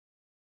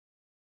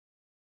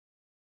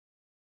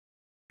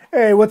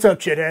Hey, what's up,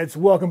 shitheads?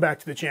 Welcome back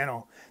to the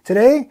channel.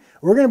 Today,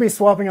 we're going to be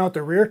swapping out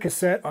the rear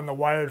cassette on the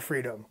Wired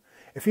Freedom.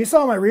 If you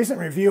saw my recent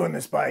review on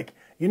this bike,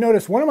 you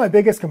noticed one of my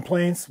biggest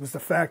complaints was the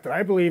fact that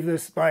I believe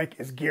this bike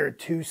is geared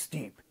too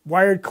steep.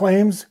 Wired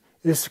claims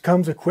this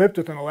comes equipped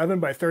with an 11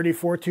 by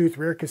 34 tooth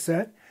rear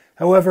cassette.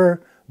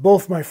 However,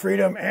 both my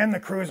Freedom and the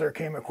Cruiser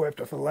came equipped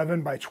with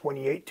 11 by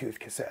 28 tooth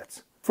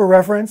cassettes. For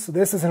reference,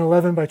 this is an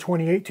 11 by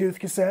 28 tooth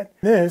cassette.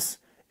 This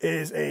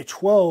is a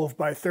 12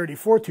 by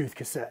 34 tooth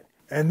cassette.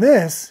 And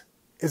this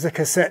is a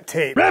cassette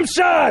tape. Rim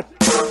shot!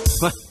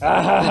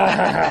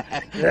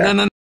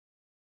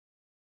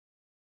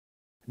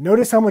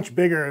 Notice how much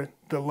bigger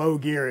the low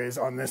gear is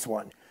on this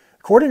one.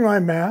 According to my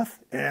math,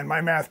 and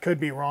my math could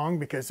be wrong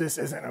because this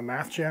isn't a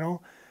math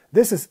channel,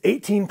 this is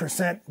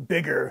 18%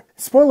 bigger.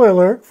 Spoiler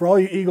alert for all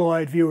you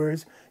eagle-eyed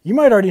viewers, you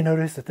might already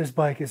notice that this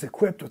bike is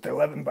equipped with the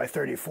 11 by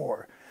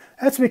 34.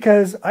 That's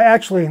because I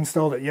actually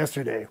installed it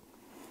yesterday.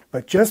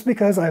 But just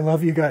because I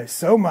love you guys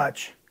so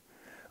much,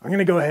 I'm going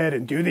to go ahead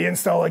and do the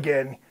install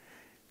again,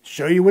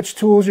 show you which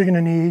tools you're going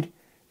to need,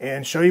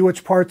 and show you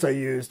which parts I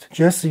used,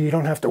 just so you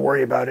don't have to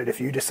worry about it if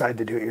you decide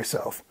to do it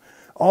yourself.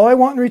 All I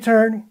want in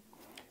return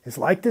is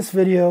like this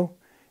video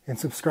and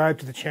subscribe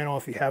to the channel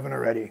if you haven't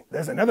already.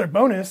 There's another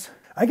bonus.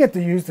 I get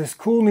to use this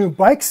cool new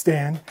bike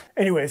stand.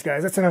 Anyways,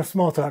 guys, that's enough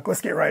small talk. Let's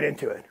get right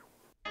into it.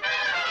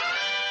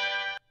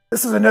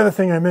 This is another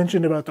thing I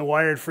mentioned about the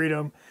Wired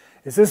Freedom,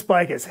 is this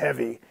bike is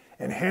heavy.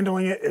 And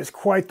handling it is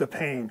quite the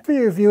pain. For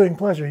your viewing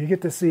pleasure, you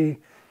get to see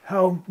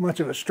how much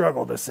of a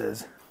struggle this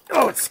is.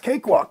 Oh, it's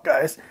cakewalk,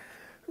 guys.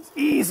 It's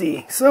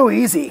easy, so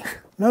easy.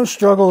 No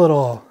struggle at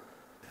all.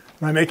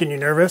 Am I making you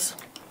nervous?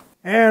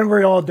 And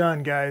we're all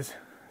done, guys.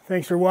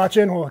 Thanks for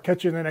watching. We'll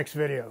catch you in the next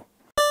video.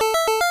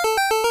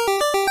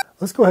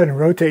 Let's go ahead and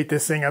rotate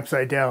this thing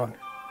upside down.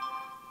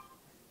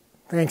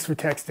 Thanks for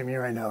texting me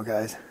right now,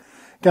 guys.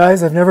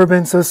 Guys, I've never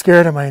been so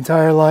scared in my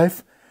entire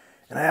life.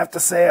 And I have to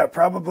say, I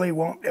probably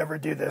won't ever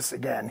do this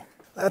again.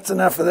 That's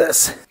enough of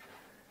this.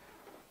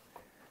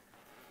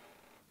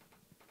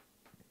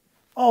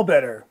 All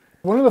better.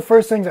 One of the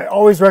first things I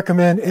always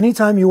recommend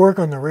anytime you work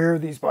on the rear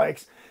of these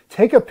bikes,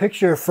 take a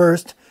picture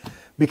first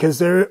because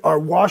there are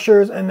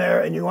washers in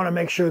there and you want to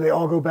make sure they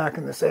all go back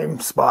in the same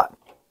spot.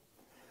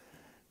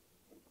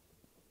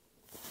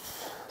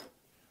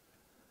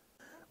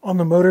 On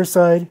the motor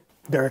side,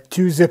 there are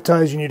two zip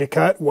ties you need to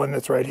cut, one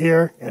that's right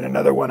here and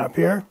another one up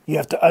here. You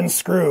have to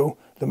unscrew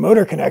the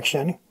motor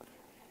connection,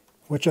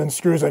 which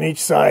unscrews on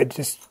each side,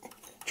 just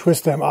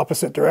twist them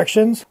opposite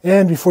directions.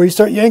 And before you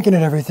start yanking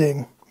and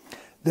everything,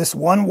 this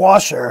one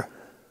washer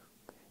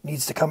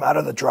needs to come out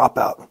of the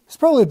dropout. It's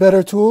probably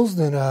better tools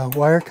than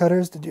wire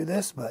cutters to do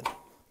this, but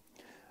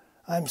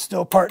I'm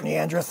still part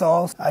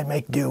Neanderthal. I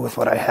make do with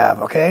what I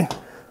have, okay?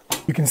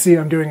 You can see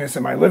I'm doing this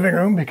in my living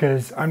room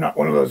because I'm not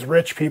one of those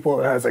rich people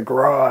that has a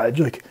garage.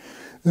 Like,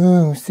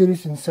 oh,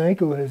 Citizen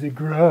Psycho has a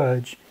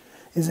garage.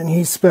 Isn't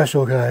he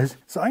special, guys?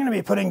 So I'm going to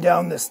be putting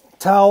down this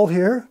towel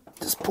here.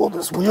 Just pull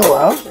this wheel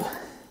out.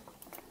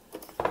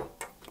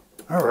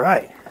 All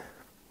right.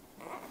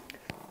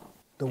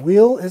 The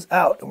wheel is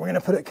out, and we're going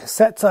to put it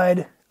cassette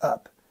side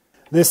up.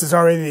 This is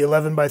already the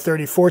 11 by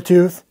 34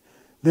 tooth.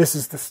 This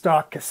is the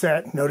stock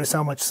cassette. Notice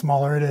how much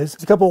smaller it is.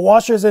 There's a couple of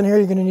washers in here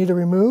you're going to need to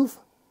remove.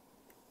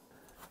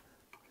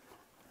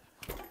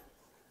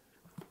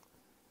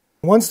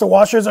 Once the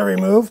washers are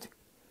removed,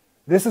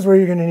 this is where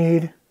you're going to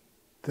need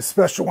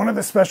one of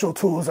the special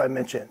tools I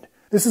mentioned.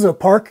 This is a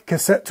Park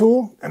cassette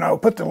tool, and I'll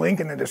put the link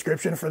in the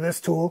description for this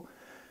tool.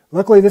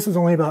 Luckily, this was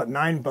only about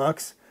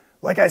 $9.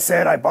 Like I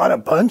said, I bought a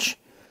bunch,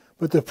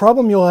 but the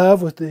problem you'll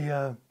have with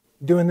the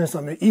doing this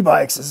on the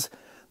e-bikes is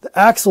the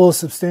axle is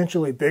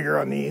substantially bigger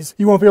on these.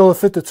 You won't be able to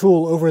fit the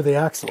tool over the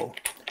axle,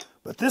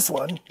 but this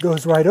one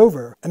goes right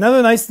over.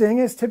 Another nice thing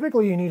is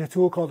typically you need a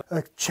tool called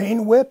a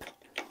chain whip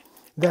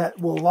that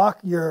will lock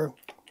your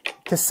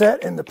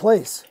cassette into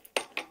place,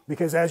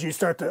 because as you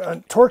start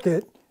to torque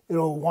it,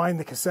 it'll wind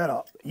the cassette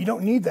up. You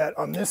don't need that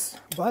on this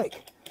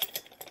bike.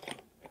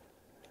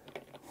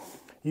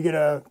 You get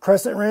a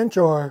crescent wrench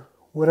or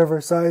whatever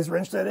size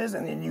wrench that is,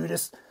 and then you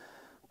just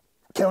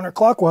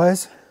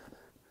counterclockwise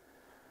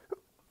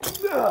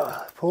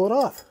pull it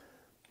off.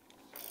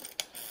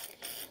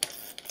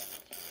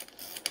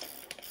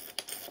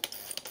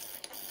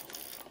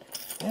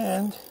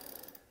 And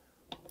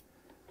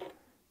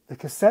the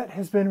cassette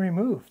has been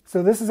removed.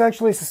 So this is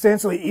actually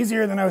substantially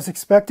easier than I was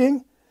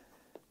expecting.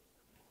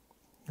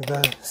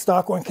 The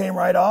stock one came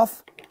right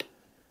off.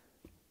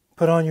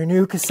 Put on your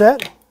new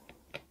cassette.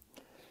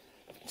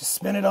 Just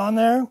spin it on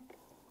there.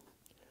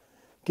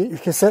 Get your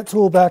cassette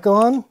tool back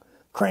on.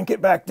 Crank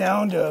it back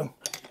down to,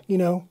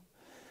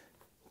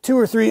 2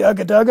 or 3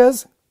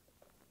 ugga-duggas.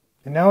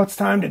 And now it's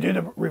time to do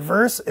the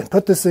reverse and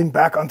put this thing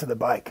back onto the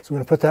bike. So we're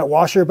going to put that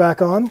washer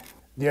back on.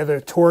 The other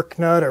torque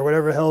nut or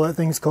whatever the hell that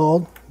thing's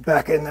called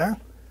back in there.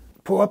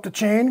 Pull up the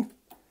chain.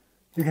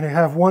 You're going to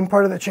have one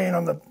part of the chain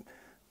on the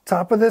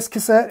top of this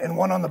cassette and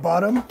one on the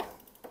bottom.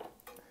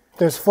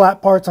 There's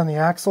flat parts on the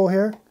axle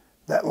here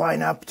that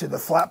line up to the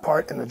flat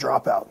part in the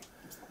dropout.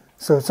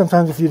 So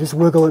sometimes if you just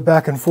wiggle it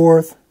back and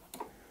forth,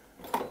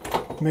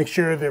 Make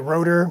sure the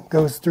rotor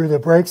goes through the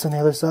brakes on the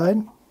other side,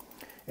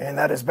 and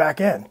that is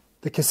back in.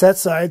 The cassette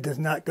side does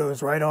not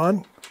goes right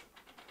on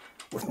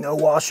with no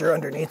washer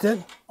underneath it.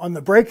 On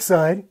the brake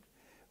side,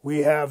 we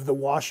have the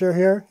washer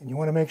here, and you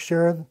want to make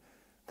sure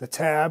the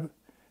tab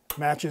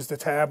matches the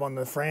tab on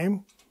the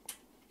frame.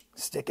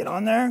 Stick it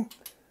on there.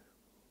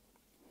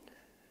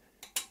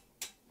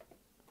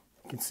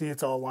 You can see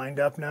it's all lined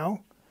up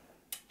now.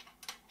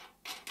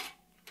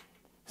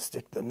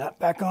 Stick the nut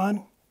back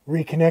on.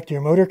 Reconnect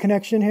your motor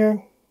connection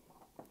here.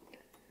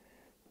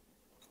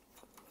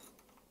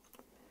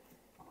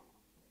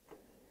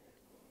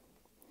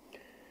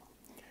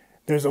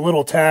 There's a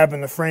little tab in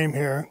the frame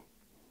here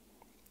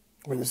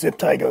where the zip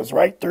tie goes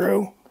right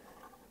through.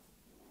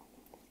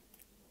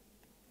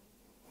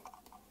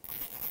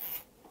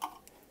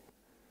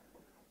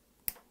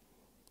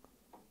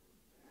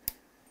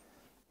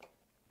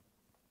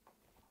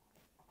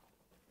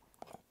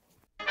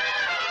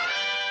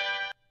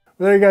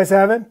 There you guys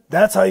have it.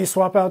 That's how you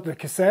swap out the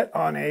cassette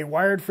on a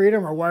wired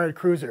Freedom or wired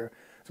Cruiser.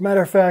 As a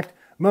matter of fact,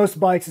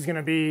 most bikes is going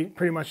to be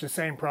pretty much the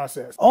same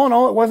process. All in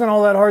all, it wasn't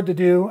all that hard to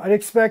do. I'd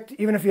expect,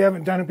 even if you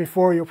haven't done it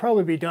before, you'll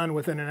probably be done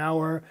within an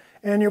hour,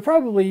 and you'll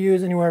probably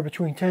use anywhere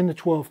between 10 to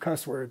 12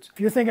 cuss words. If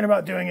you're thinking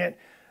about doing it,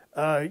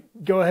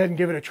 go ahead and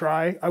give it a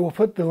try. I will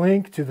put the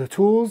link to the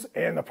tools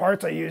and the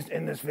parts I used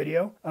in this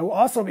video. I will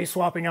also be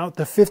swapping out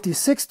the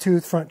 56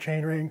 tooth front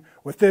chainring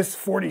with this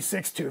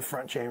 46 tooth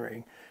front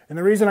chainring. And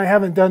the reason I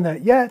haven't done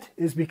that yet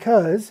is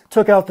because I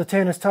took out the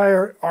Tannis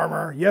tire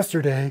armor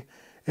yesterday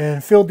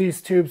and filled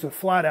these tubes with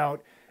flat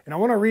out. And I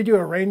want to redo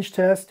a range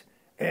test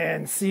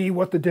and see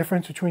what the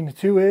difference between the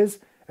two is,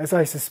 as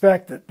I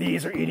suspect that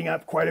these are eating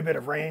up quite a bit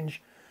of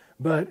range.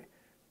 But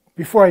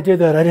before I did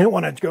that, I didn't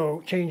want to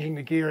go changing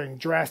the gearing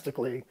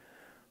drastically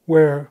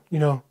where, you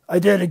know, I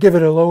did give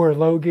it a lower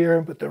low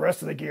gear, but the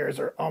rest of the gears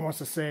are almost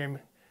the same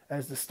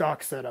as the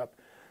stock setup.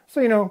 So,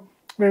 you know,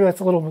 maybe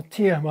that's a little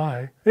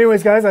TMI.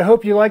 Anyways, guys, I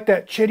hope you liked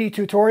that Chitty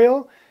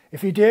tutorial.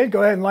 If you did,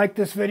 go ahead and like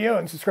this video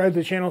and subscribe to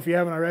the channel if you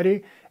haven't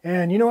already.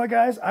 And you know what,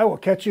 guys? I will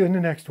catch you in the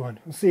next one.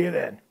 I'll see you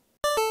then.